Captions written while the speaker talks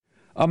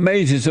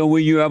Amazing. So will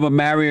you ever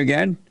marry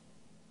again?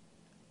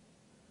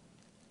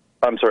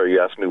 I'm sorry,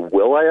 you asked me,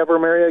 will I ever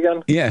marry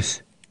again?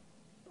 Yes.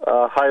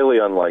 Highly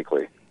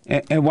unlikely.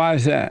 And why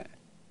is that?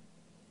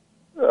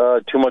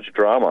 Too much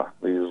drama.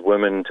 These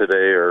women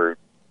today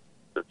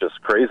they're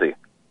just crazy.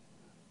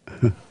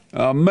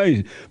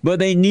 Amazing. But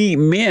they need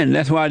men.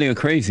 That's why they're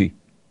crazy.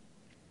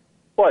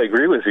 Well, I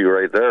agree with you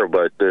right there,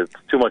 but it's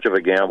too much of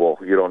a gamble.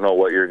 You don't know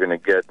what you're going to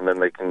get, and then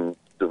they can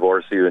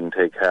divorce you and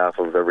take half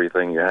of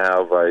everything you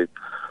have. I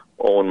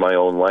own my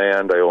own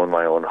land. I own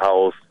my own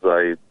house.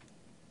 I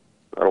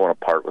don't want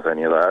to part with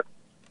any of that.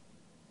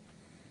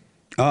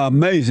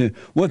 Amazing.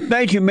 Well,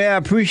 thank you, man. I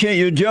appreciate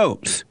your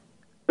jokes.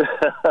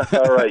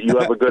 All right. You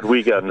have a good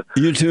weekend.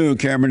 You too,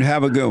 Cameron.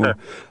 Have a good one.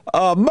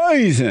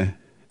 Amazing.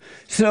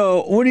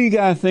 So what do you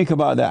guys think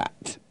about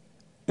that?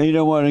 You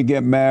don't want to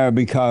get married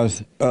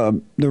because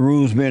the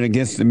rules been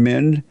against the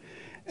men,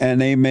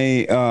 and they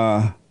may,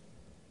 the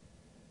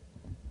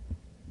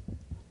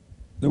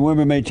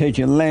women may take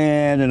your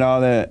land and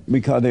all that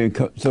because they're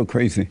so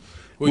crazy.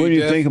 Well, what do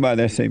you think about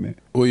that statement?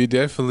 Well, you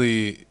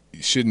definitely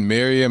shouldn't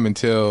marry them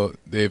until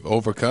they've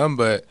overcome,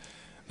 but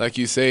like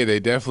you say, they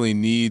definitely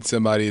need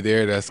somebody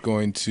there that's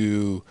going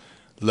to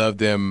love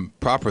them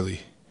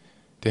properly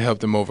to help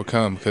them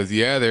overcome. Because,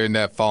 they're in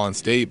that fallen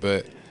state,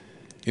 but,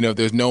 if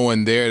there's no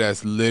one there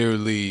that's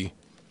literally,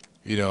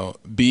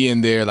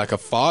 being there like a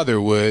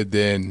father would,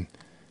 then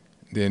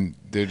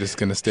they're just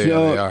going to stay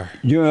how they are.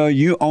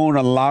 You own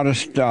a lot of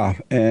stuff,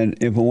 and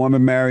if a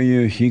woman marry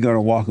you, she's going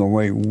to walk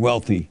away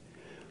wealthy.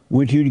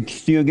 Would you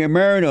still get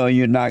married, or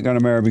you're not going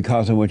to marry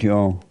because of what you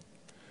own?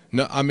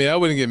 No, I mean, I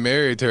wouldn't get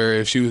married to her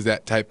if she was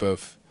that type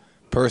of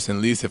person,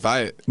 at least if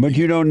I... But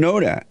you don't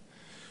know that.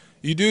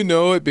 You do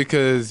know it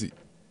because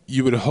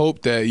you would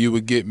hope that you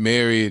would get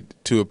married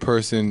to a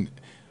person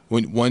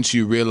once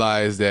you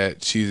realize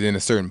that she's in a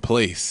certain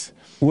place.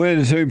 Where in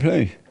a certain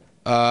place?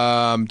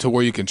 To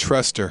where you can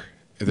trust her.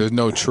 If there's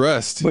no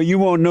trust... But you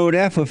won't know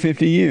that for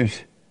 50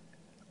 years.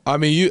 I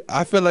mean,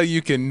 I feel like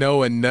you can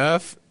know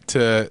enough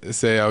to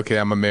say, okay,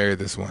 I'm going to marry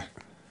this one.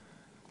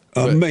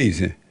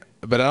 Amazing.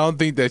 But I don't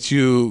think that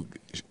you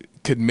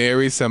could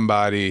marry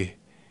somebody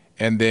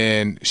and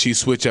then she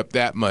switch up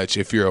that much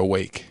if you're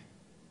awake.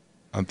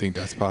 I don't think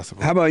that's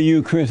possible. How about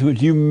you, Chris?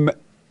 Would you,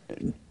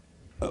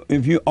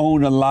 if you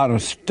own a lot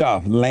of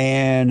stuff,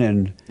 land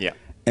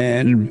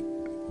and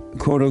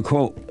quote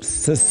unquote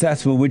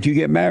successful, would you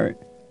get married?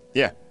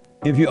 Yeah.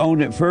 If you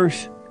owned it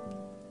first?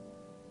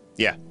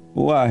 Yeah.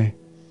 Why?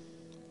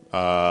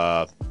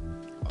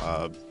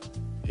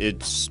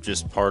 It's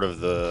just part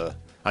of the...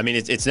 I mean,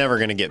 it's never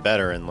going to get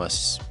better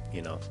unless,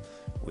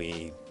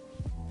 we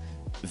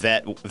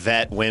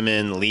vet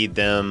women, lead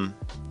them,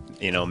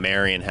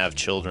 marry and have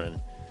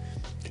children.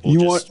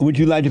 Would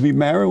you like to be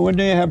married one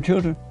day and have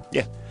children?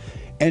 Yeah.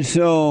 And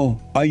so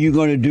are you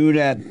going to do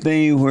that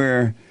thing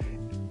where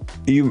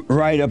you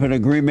write up an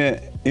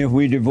agreement, if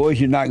we divorce,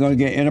 you're not going to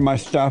get any of my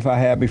stuff I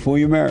had before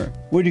you marry?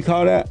 What do you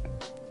call that?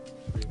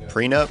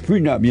 Prenup?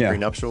 Prenup, yeah.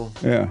 Prenuptial?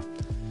 Yeah.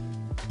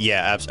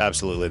 Yeah,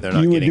 absolutely. They're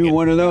not you would getting do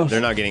one of those?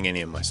 They're not getting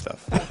any of my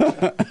stuff.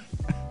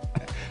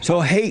 So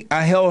I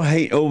held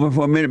hate over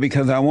for a minute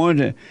because I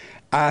wanted to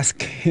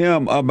ask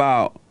him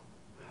about,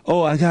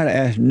 I got to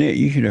ask Nick.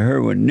 You should have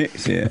heard what Nick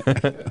said.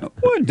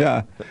 What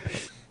the?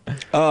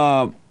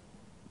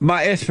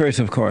 My experts,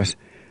 of course,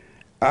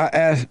 I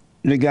asked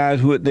the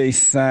guys would they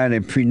sign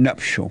a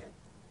prenuptial.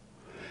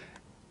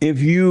 If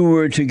you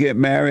were to get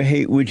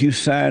married, would you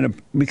sign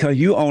because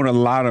you own a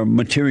lot of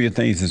material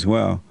things as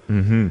well.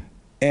 Mm-hmm.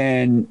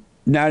 And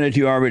now that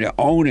you already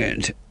own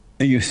it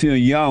and you're still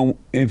young,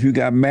 if you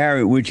got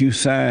married, would you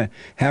have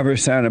her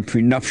sign a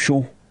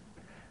prenuptial?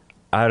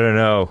 I don't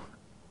know.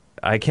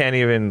 I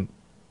don't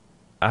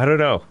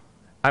know.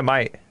 I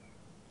might.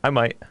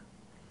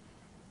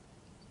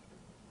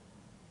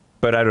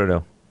 But I don't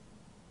know.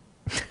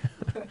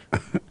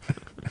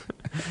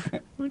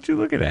 What you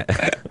looking at?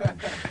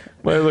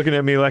 Why are you looking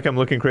at me like I'm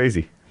looking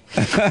crazy?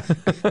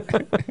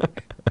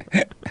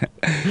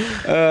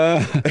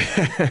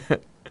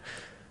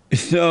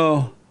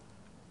 So,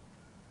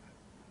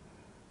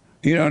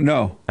 you don't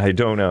know. I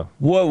don't know.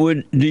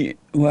 Well,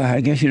 I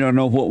guess you don't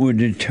know what would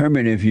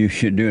determine if you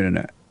should do it or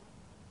not.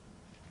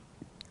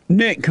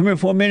 Nick, come here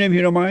for a minute if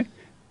you don't mind.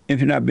 If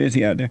you're not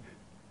busy out there.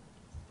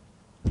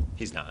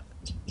 He's not.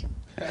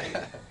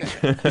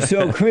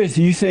 So, Chris,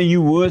 you say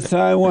you would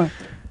sign one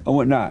or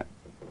what not?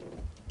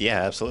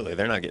 Yeah, absolutely.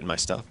 They're not getting my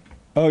stuff.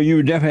 Oh, you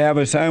would definitely have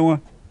a sign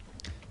one?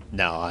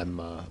 No,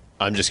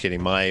 I'm just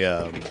kidding.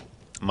 My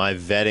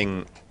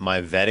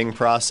vetting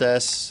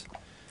process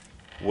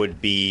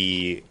would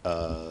be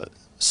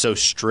so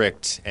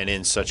strict and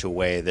in such a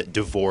way that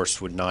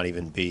divorce would not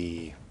even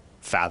be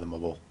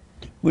fathomable.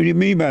 What do you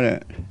mean by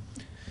that?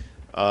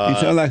 You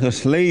sound like a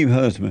slave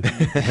husband.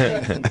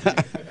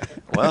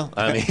 Well,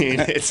 I mean,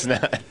 it's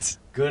not.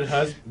 Good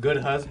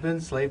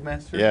husband, slave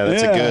master? Yeah,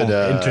 that's a good...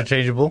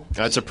 interchangeable?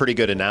 That's a pretty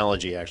good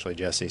analogy, actually,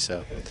 Jesse.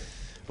 So,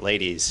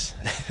 ladies.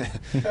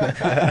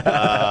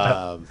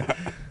 Yeah.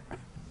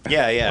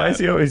 Why does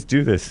he always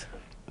do this?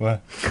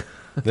 What?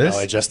 This? Oh,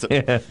 I just...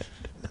 Yeah.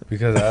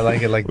 Because I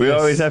like it like We this.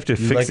 always have to You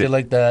fix like it. it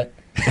like that.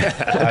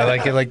 I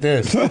like it like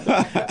this.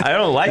 I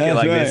don't like it That's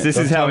like right. this. This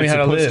Don't is how tell me it's how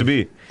to supposed to live.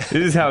 be.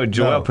 This is how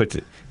Joel No. puts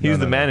it. He's No, the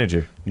no, no.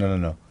 manager.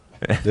 No.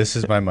 This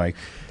is my mic.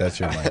 That's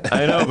your mic.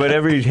 I know, but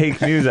every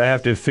Hake News, I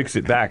have to fix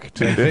it back.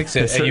 To Fix a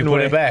it and you certain put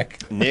way. it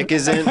back. Nick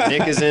is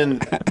in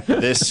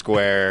this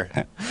square.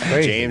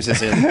 Crazy. James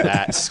is in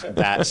that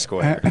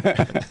square.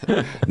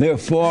 They're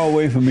far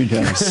away from each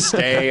other.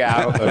 Stay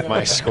out of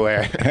my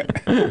square.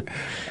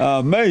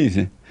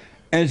 Amazing.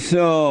 And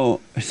so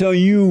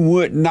you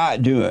would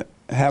not do it.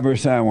 Have her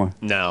sign one.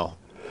 No.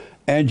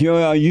 And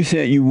Joel, you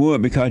said you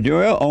would because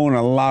Joel owned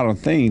a lot of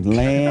things,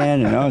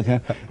 land and all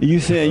that. You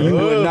said you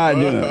would not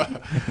do it.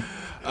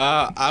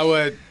 I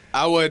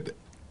would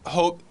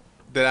hope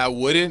that I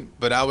wouldn't,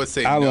 but I would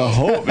say I no. would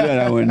hope that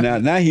I would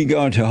not. Now he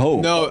going to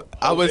hope. No,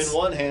 I was. in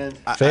one hand.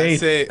 I Faith.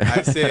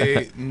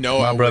 say no.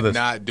 My I brothers. would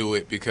not do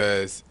it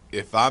because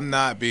if I'm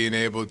not being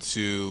able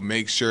to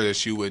make sure that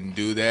she wouldn't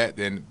do that,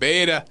 then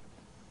beta,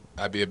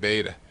 I'd be a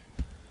beta.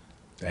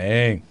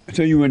 Dang.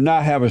 So you would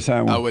not have her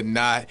sign I one. would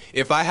not.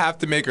 If I have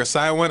to make her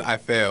sign one, I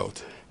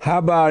failed. How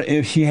about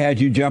if she had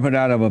you jumping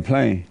out of a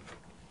plane?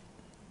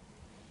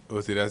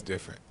 Well, see, that's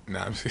different. No,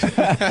 I'm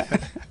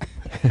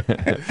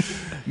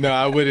no,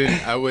 I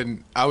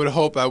wouldn't. I would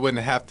hope I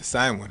wouldn't have to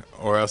sign one,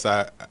 or else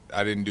I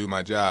didn't do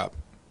my job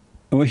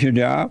What's your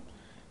job?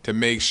 to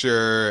make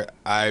sure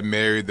I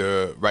married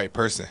the right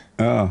person.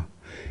 Oh.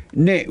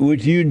 Nick,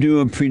 would you do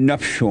a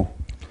prenuptial?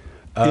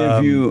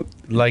 If you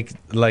Like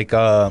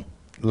the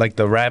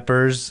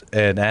rappers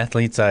and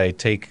athletes I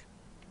take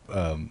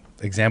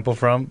example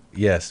from,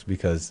 yes,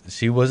 because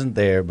she wasn't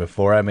there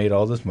before I made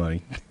all this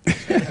money,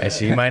 and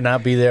she might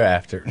not be there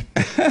after.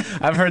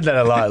 I've heard that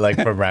a lot,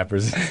 like from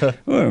rappers.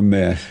 what a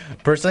mess.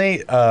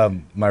 Personally,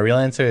 my real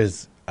answer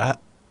is I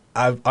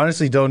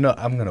honestly don't know.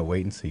 I'm gonna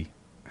wait and see,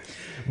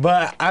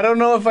 but I don't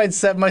know if I'd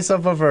set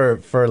myself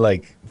up for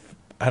like,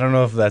 I don't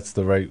know if that's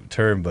the right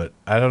term, but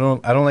I don't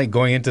know. I don't like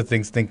going into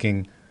things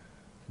thinking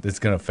it's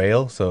gonna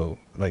fail. So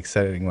like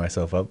setting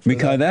myself up for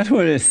Because that's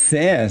what it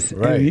says.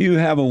 Right. If you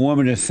have a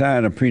woman to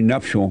sign a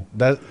prenuptial,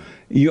 that.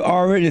 you're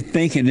already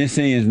thinking this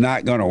thing is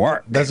not going to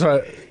work. That's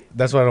what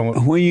I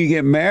don't. When you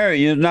get married,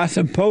 you're not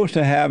supposed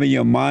to have in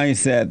your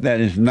mindset that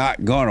it's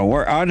not going to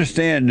work. I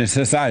understand the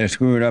society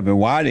screwed up and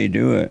why they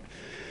do it,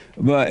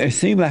 but it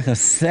seems like a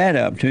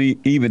setup to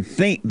even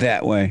think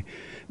that way.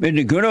 In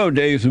the good old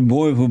days when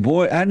boys were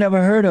boys, I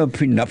never heard of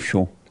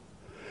prenuptial.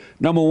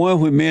 Number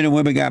one, when men and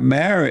women got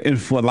married,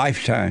 it's for a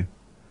lifetime.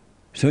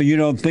 So you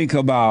don't think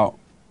about,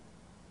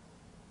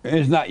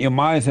 it's not your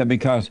mindset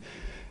because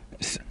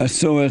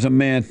so as a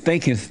man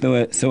thinketh,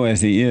 so as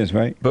he is,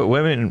 right? But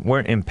women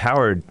weren't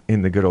empowered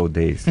in the good old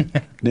days.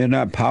 They're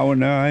not powered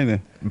now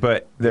either.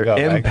 But they're got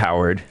back.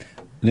 empowered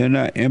They're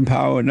not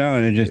empowered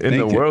now. They're just in the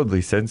thinking.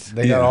 worldly sense.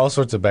 They got Yeah. all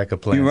sorts of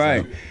backup plans. You're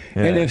right. now.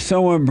 Yeah. And if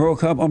someone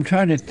broke up, I'm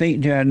trying to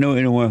think, did I know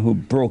anyone who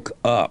broke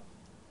up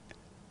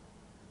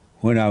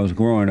when I was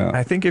growing up?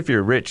 I think if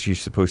you're rich, you're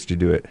supposed to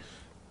do it.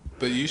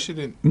 But you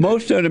shouldn't.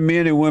 Most of the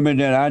men and women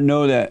that I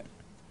know that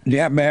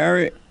got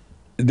married,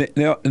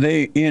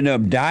 they end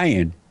up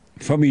dying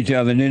from each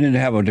other and they didn't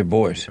have a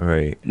divorce.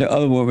 Right. The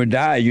other woman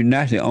died, you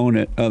naturally own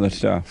that other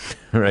stuff.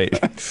 Right.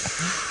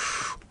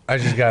 I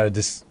just got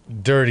a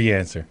dirty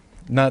answer.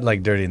 Not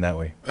like dirty in that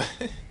way.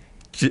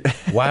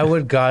 Why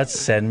would God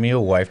send me a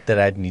wife that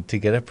I'd need to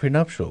get a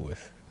prenuptial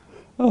with?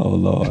 Oh,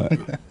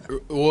 Lord.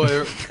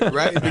 Well,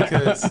 right?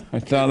 Because I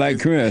sound like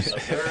Chris.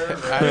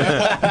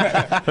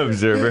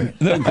 Observer.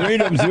 The great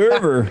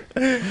observer.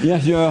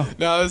 Yes, Joe.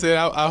 no, I was saying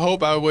I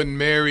hope I wouldn't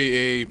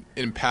marry a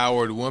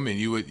empowered woman.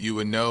 You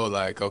would know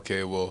like,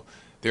 okay, well,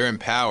 they're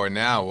empowered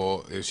now.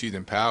 Well, if she's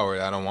empowered,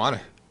 I don't want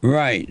her.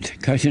 Right,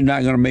 because you're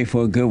not going to make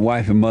for a good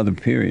wife and mother,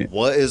 period.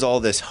 What is all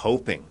this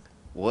hoping?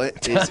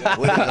 What is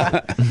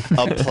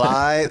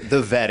apply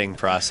the vetting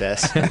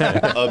process,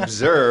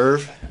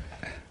 observe,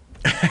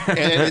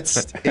 and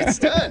it's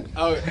done.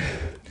 I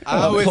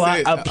always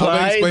say,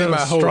 Apply explain the my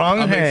hope. strong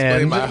I'm explain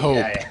hand. my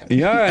hope.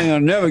 Y'all ain't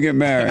going to never get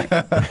married.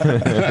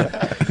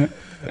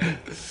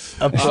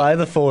 Apply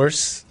the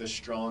force. The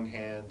strong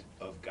hand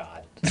of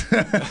God.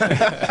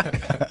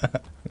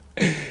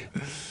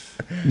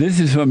 This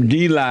is from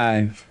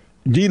D-Live.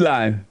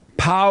 D-Live.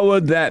 Power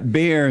That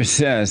Bear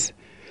says,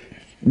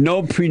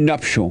 no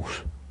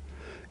prenuptials.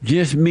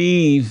 Just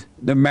means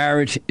the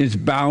marriage is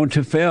bound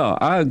to fail.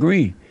 I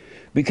agree.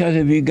 Because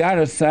if you got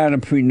to sign a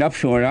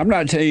prenuptial, and I'm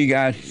not telling you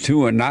guys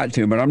to or not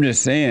to, but I'm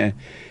just saying,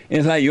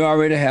 it's like you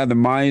already have the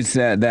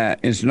mindset that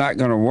it's not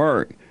going to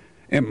work.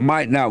 It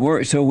might not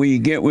work. So when you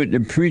get with the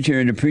preacher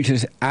and the preacher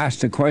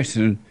asks the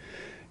question,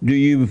 do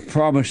you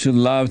promise to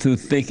love through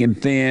thick and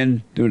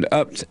thin, through the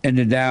ups and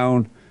the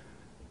downs,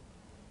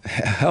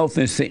 health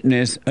and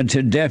sickness,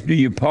 until death do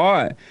you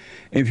part?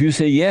 If you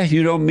say yes,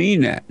 you don't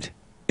mean that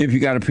if you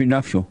got a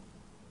prenuptial.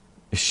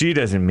 She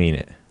doesn't mean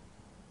it.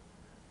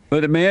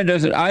 But the man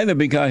doesn't either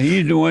because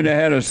he's the one that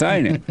had her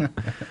sign it.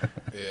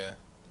 Yeah.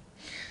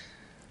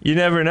 You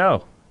never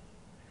know.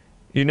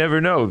 You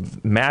never know.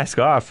 Mask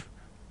off.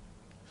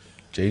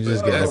 James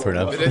is getting a But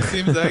prenup. it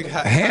seems like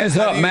Hands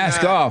up, do you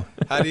mask not- off.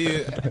 How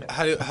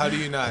do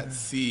you not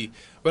see?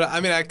 But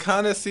I mean, I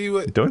kind of see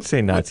what. Don't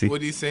say Nazi.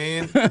 What he's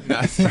saying?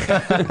 Nazi.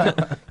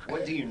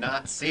 What do you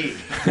not see?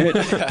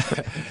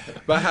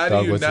 But how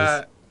Dog, do you what's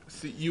not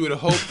see? You would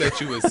hope that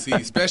you would see,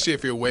 especially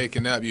if you're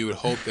waking up. You would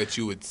hope that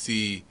you would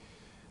see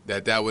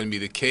that wouldn't be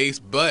the case.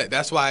 But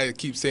that's why I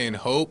keep saying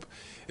hope,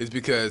 is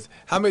because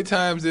how many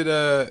times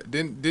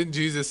didn't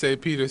Jesus say?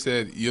 Peter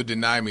said, "You'll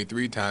deny me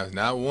 3 times,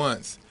 not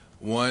once."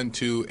 1,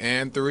 2,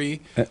 and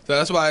 3. So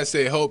that's why I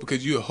say hope,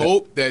 because you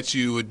hope that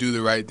you would do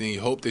the right thing. You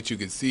hope that you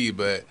could see,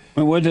 but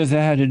And what does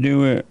that have to do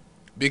with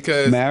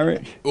because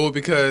marriage? well,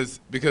 because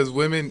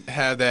women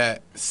have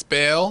that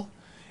spell,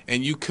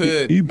 and you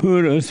could You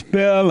put a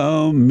spell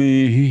on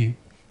me.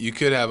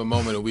 have a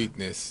moment of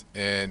weakness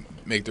and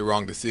make the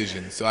wrong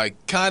decision. So I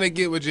kind of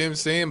get what Jim's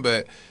saying,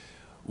 but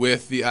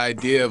with the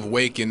idea of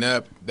waking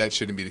up, that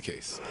shouldn't be the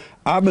case.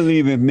 I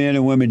believe if men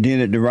and women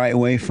did it the right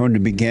way from the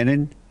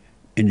beginning,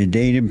 in the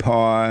dating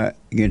part,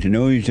 get to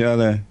know each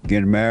other,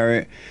 get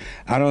married,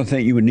 I don't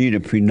think you would need a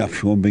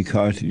prenuptial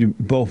because you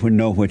both would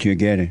know what you're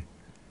getting.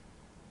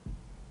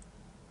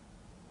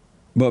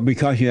 But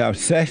because you have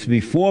sex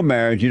before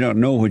marriage, you don't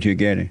know what you're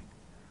getting.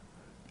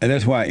 And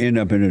that's why I end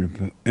up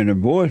in a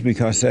divorce,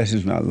 because sex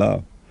is not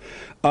love.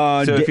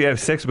 So if you have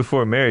sex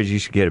before marriage, you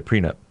should get a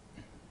prenup.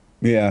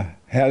 Yeah,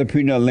 have the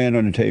prenup land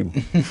on the table.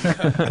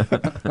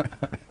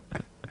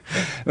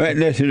 Right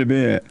next to the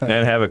bed.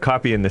 And have a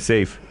copy in the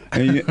safe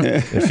And you-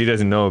 that she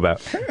doesn't know about.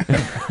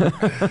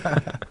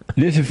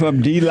 This is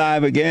from D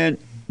Live again.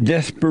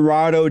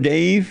 Desperado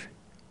Dave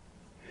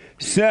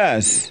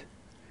says,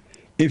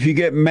 if you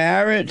get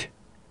married,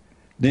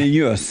 then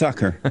you're a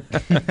sucker.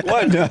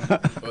 What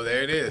the? Well,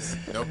 there it is.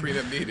 No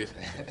prenup needed.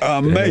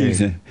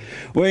 Amazing.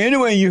 Well,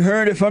 anyway, you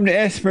heard it from the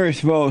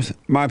experts, folks.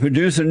 My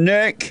producer,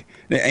 Nick,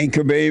 the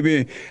anchor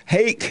baby,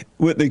 Hake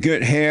with the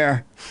good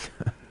hair,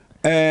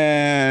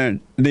 and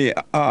the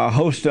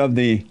host of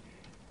the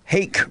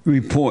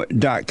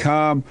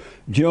HakeReport.com,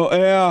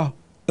 Joel,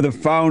 the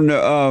founder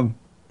of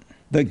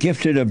The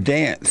Gifted of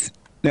Dance,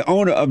 the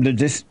owner of the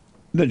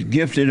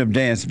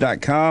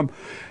giftedofdance.com,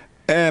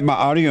 and my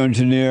audio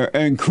engineer,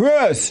 and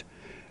Chris,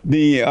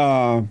 the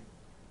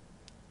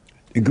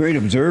great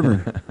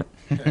observer.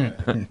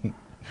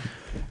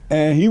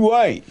 And he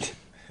white.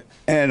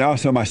 And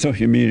also my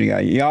social media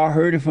guy. Y'all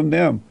heard it from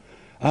them.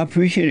 I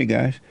appreciate it,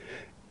 guys.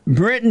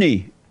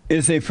 Brittany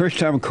is a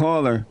first-time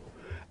caller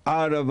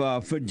out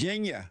of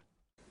Virginia.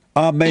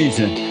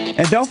 Amazing.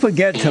 And don't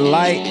forget to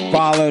like,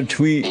 follow,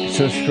 tweet,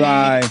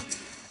 subscribe,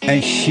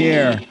 and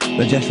share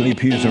the Jesse Lee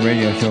Peterson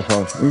radio show,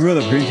 folks. We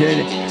really appreciate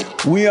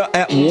it. We are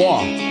at war.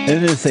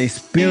 It is a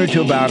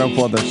spiritual battle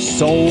for the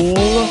soul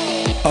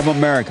of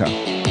America.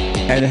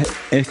 And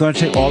it's going to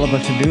take all of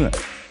us to do it.